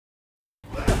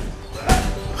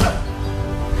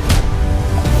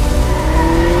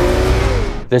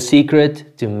The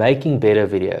secret to making better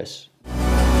videos.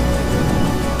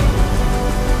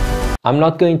 I'm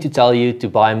not going to tell you to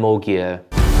buy more gear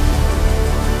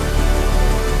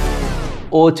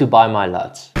or to buy my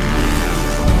LUTs.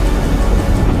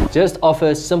 Just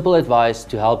offer simple advice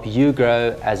to help you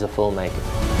grow as a filmmaker.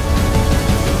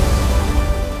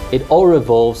 It all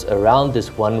revolves around this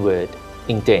one word,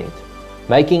 intent.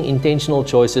 Making intentional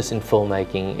choices in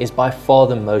filmmaking is by far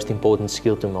the most important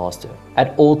skill to master.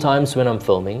 At all times when I'm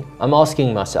filming, I'm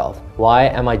asking myself, why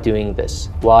am I doing this?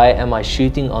 Why am I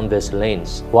shooting on this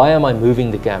lens? Why am I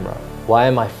moving the camera? Why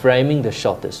am I framing the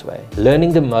shot this way?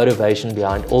 Learning the motivation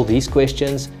behind all these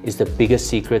questions is the biggest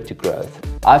secret to growth.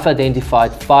 I've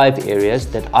identified 5 areas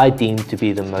that I deem to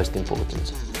be the most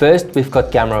important. First, we've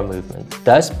got camera movement.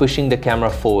 Does pushing the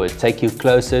camera forward take you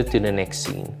closer to the next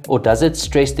scene? Or does it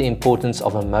stress the importance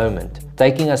of a moment,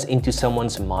 taking us into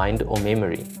someone's mind or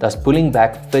memory? Does pulling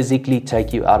back physically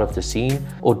take you out of the scene?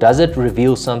 Or does it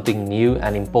reveal something new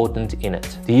and important in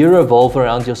it? Do you revolve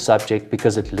around your subject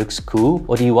because it looks cool?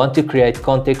 Or do you want to create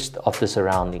context of the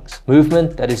surroundings?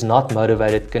 Movement that is not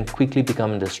motivated can quickly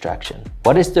become a distraction.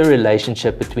 What is the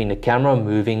relationship between the camera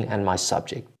moving and my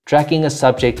subject? Tracking a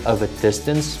subject over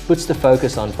distance puts the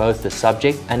focus on both the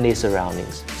subject and their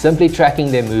surroundings. Simply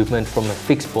tracking their movement from a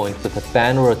fixed point with a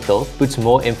pan or a tilt puts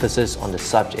more emphasis on the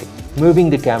subject. Moving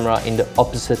the camera in the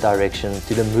opposite direction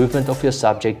to the movement of your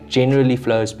subject generally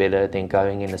flows better than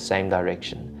going in the same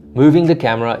direction. Moving the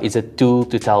camera is a tool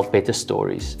to tell better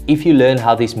stories. If you learn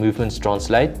how these movements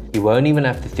translate, you won't even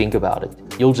have to think about it.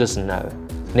 You'll just know.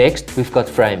 Next, we've got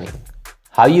framing.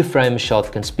 How you frame a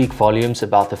shot can speak volumes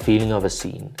about the feeling of a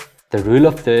scene. The rule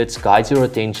of thirds guides your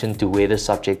attention to where the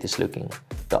subject is looking.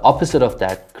 The opposite of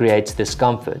that creates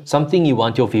discomfort, something you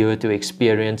want your viewer to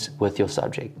experience with your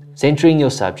subject. Centering your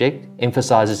subject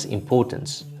emphasizes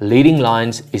importance. Leading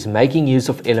lines is making use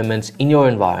of elements in your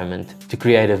environment to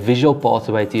create a visual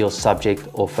pathway to your subject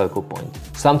or focal point.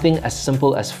 Something as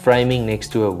simple as framing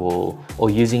next to a wall or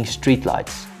using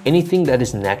streetlights. Anything that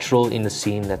is natural in the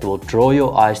scene that will draw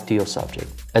your eyes to your subject.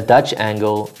 A Dutch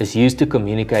angle is used to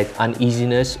communicate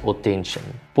uneasiness or tension.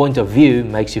 Point of view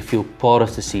makes you feel part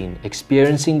of the scene,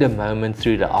 experiencing the moment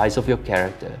through the eyes of your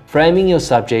character. Framing your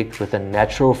subject with a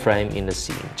natural frame in the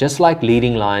scene. Just like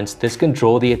leading lines, this can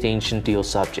draw the attention to your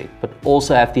subject, but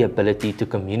also have the ability to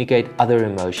communicate other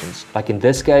emotions, like in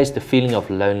this case, the feeling of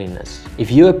loneliness.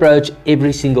 If you approach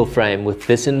every single frame with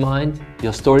this in mind,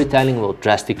 your storytelling will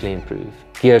drastically improve.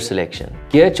 Gear selection.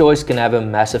 Gear choice can have a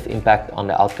massive impact on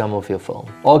the outcome of your film.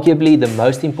 Arguably, the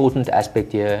most important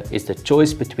aspect here is the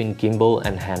choice between gimbal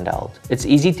and handheld. It's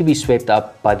easy to be swept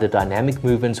up by the dynamic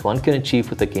movements one can achieve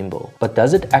with a gimbal, but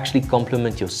does it actually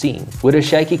complement your scene? Would a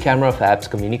shaky camera perhaps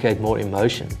communicate more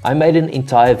emotion? I made an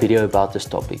entire video about this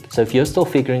topic, so if you're still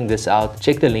figuring this out,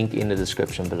 check the link in the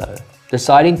description below.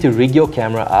 Deciding to rig your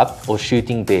camera up or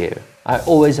shooting bare. I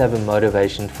always have a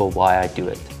motivation for why I do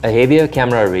it. A heavier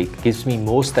camera rig gives me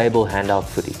more stable handheld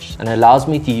footage and allows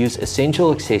me to use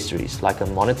essential accessories like a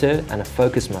monitor and a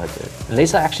focus motor,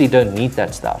 unless I actually don't need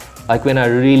that stuff, like when I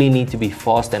really need to be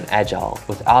fast and agile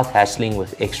without hassling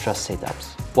with extra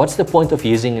setups. What's the point of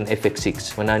using an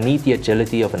FX6 when I need the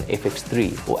agility of an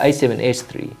FX3 or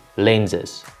A7S III?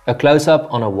 Lenses. A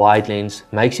close-up on a wide lens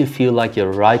makes you feel like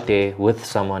you're right there with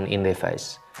someone in their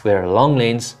face, where a long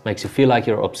lens makes you feel like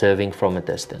you're observing from a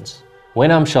distance.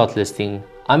 When I'm shot listing,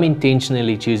 I'm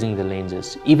intentionally choosing the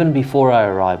lenses even before I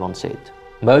arrive on set.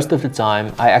 Most of the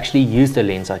time, I actually use the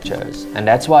lens I chose, and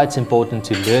that's why it's important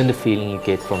to learn the feeling you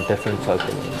get from different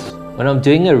focal lengths. When I'm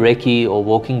doing a recce or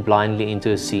walking blindly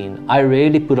into a scene, I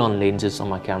rarely put on lenses on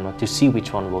my camera to see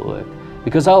which one will work,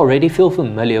 because I already feel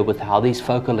familiar with how these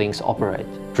focal lengths operate.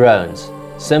 Drones.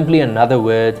 Simply another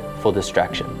word for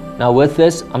distraction. Now with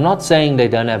this, I'm not saying they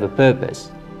don't have a purpose,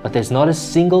 but there's not a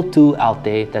single tool out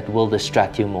there that will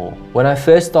distract you more. When I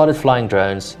first started flying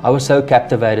drones, I was so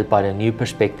captivated by the new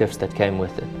perspectives that came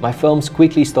with it. My films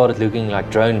quickly started looking like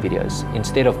drone videos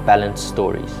instead of balanced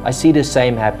stories. I see the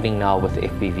same happening now with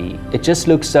FPV. It just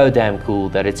looks so damn cool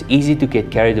that it's easy to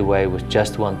get carried away with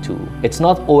just one tool. It's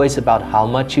not always about how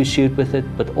much you shoot with it,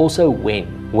 but also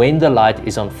when. When the light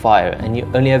is on fire and you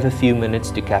only have a few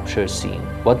minutes to capture a scene,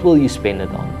 what will you spend it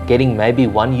on? Getting maybe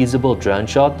one usable drone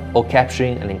shot or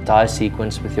capturing an entire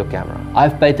sequence with your camera?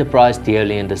 I've paid the price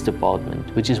dearly in this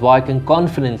department, which is why I can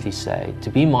confidently say to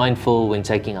be mindful when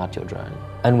taking out your drone.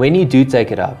 And when you do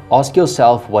take it up, ask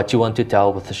yourself what you want to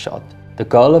tell with the shot. The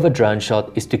goal of a drone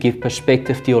shot is to give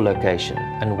perspective to your location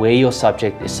and where your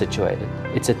subject is situated.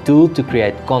 It's a tool to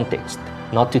create context,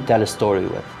 not to tell a story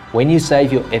with. When you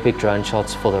save your epic drone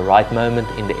shots for the right moment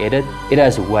in the edit, it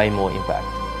has way more impact.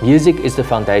 Music is the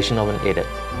foundation of an edit.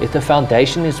 If the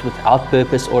foundation is without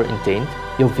purpose or intent,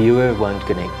 your viewer won't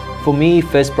connect. For me,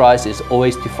 first prize is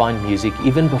always to find music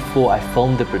even before I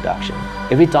film the production.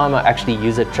 Every time I actually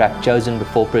use a track chosen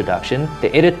before production,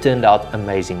 the edit turned out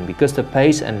amazing because the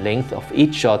pace and length of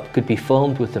each shot could be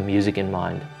filmed with the music in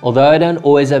mind. Although I don't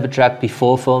always have a track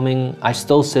before filming, I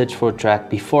still search for a track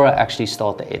before I actually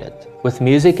start the edit. With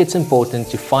music, it's important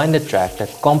to find a track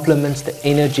that complements the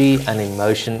energy and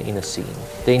emotion in a scene.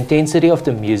 The intensity of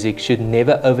the music should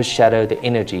never overshadow the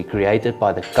energy created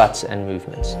by the cuts and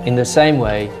movements. In the same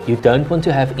way, you don't want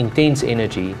to have intense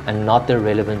energy and not the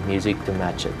relevant music to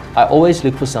match it. I always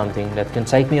look for something that can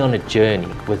take me on a journey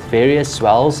with various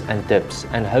swells and dips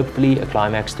and hopefully a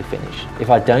climax to finish.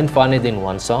 If I don't find it in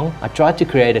one song, I try to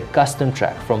create a custom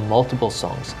track from multiple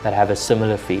songs that have a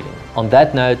similar feeling. On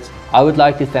that note, I would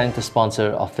like to thank the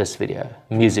sponsor of this video,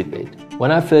 Musibed. When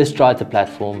I first tried the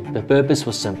platform, the purpose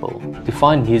was simple, to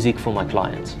find music for my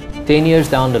clients. 10 years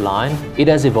down the line, it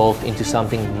has evolved into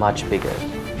something much bigger.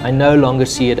 I no longer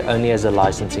see it only as a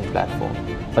licensing platform,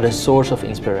 but a source of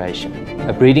inspiration,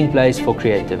 a breeding place for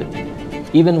creativity.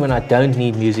 Even when I don't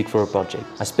need music for a project,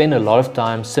 I spend a lot of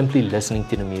time simply listening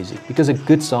to the music because a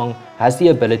good song has the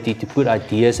ability to put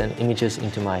ideas and images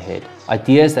into my head.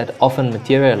 Ideas that often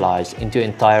materialize into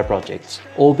entire projects,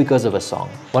 all because of a song.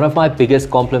 One of my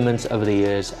biggest compliments over the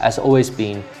years has always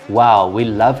been, wow, we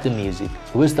love the music.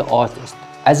 Who is the artist?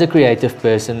 As a creative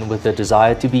person with a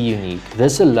desire to be unique,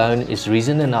 this alone is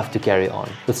reason enough to carry on.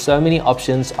 With so many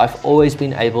options, I've always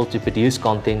been able to produce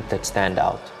content that stand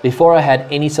out. Before I had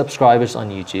any subscribers on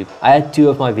YouTube, I had 2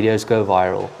 of my videos go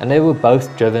viral, and they were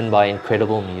both driven by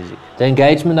incredible music. The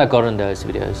engagement I got on those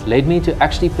videos led me to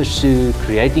actually pursue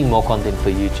creating more content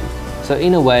for YouTube. So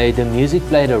in a way, the music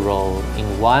played a role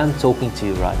in why I'm talking to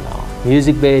you right now.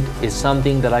 Musibed is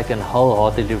something that I can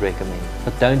wholeheartedly recommend,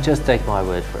 but don't just take my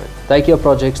word for it. Take your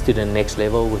projects to the next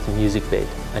level with Musibed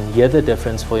and hear the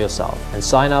difference for yourself, and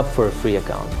sign up for a free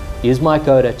account. Use my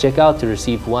code at checkout to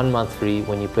receive 1 month free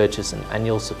when you purchase an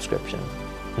annual subscription.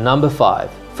 Number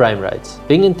 5. Frame rates.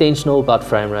 Being intentional about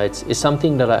frame rates is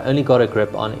something that I only got a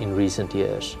grip on in recent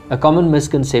years. A common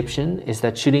misconception is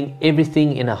that shooting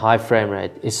everything in a high frame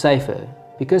rate is safer,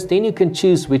 because then you can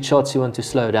choose which shots you want to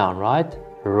slow down, right?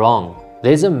 Wrong.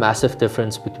 There's a massive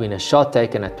difference between a shot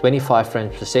taken at 25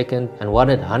 frames per second and one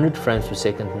at 100 frames per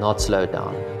second not slowed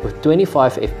down, with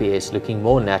 25 FPS looking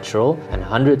more natural and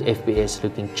 100 FPS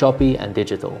looking choppy and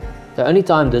digital. The only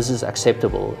time this is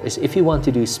acceptable is if you want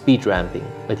to do speed ramping,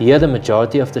 but here the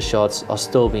majority of the shots are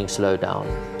still being slowed down.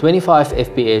 25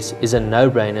 FPS is a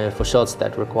no-brainer for shots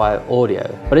that require audio,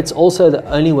 but it's also the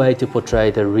only way to portray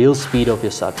the real speed of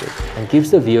your subject and gives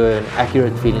the viewer an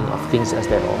accurate feeling of things as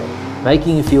they are,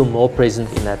 making you feel more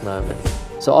present in that moment.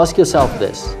 So ask yourself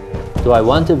this: do I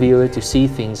want a viewer to see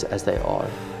things as they are?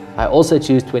 I also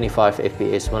choose 25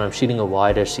 FPS when I'm shooting a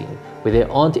wider scene, where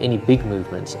there aren't any big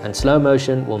movements and slow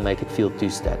motion will make it feel too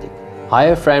static.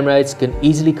 Higher frame rates can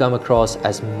easily come across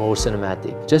as more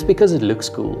cinematic, just because it looks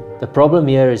cool. The problem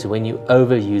here is when you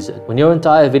overuse it. When your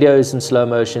entire video is in slow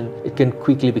motion, it can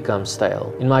quickly become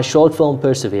stale. In my short film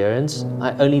Perseverance,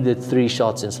 I only did 3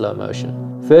 shots in slow motion.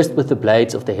 First, with the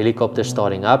blades of the helicopter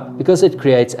starting up, because it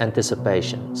creates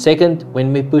anticipation. Second,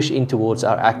 when we push in towards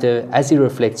our actor as he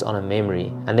reflects on a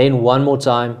memory. And then one more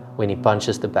time when he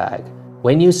punches the bag.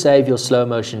 When you save your slow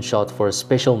motion shot for a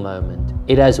special moment,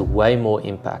 it has way more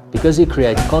impact because you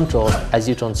create contrast as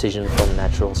you transition from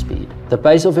natural speed. The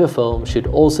pace of your film should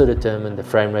also determine the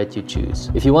frame rate you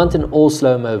choose. If you want an all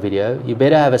slow-mo video, you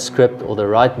better have a script or the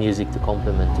right music to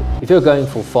complement it. If you're going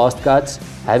for fast cuts,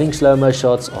 having slow-mo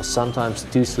shots are sometimes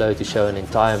too slow to show an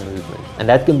entire movement, and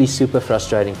that can be super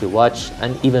frustrating to watch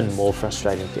and even more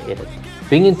frustrating to edit.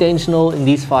 Being intentional in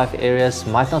these 5 areas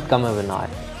might not come overnight,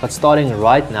 but starting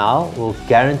right now will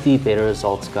guarantee better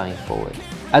results going forward.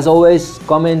 As always,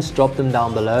 comments, drop them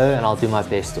down below and I'll do my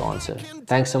best to answer.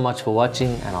 Thanks so much for watching,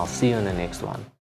 and I'll see you in the next one.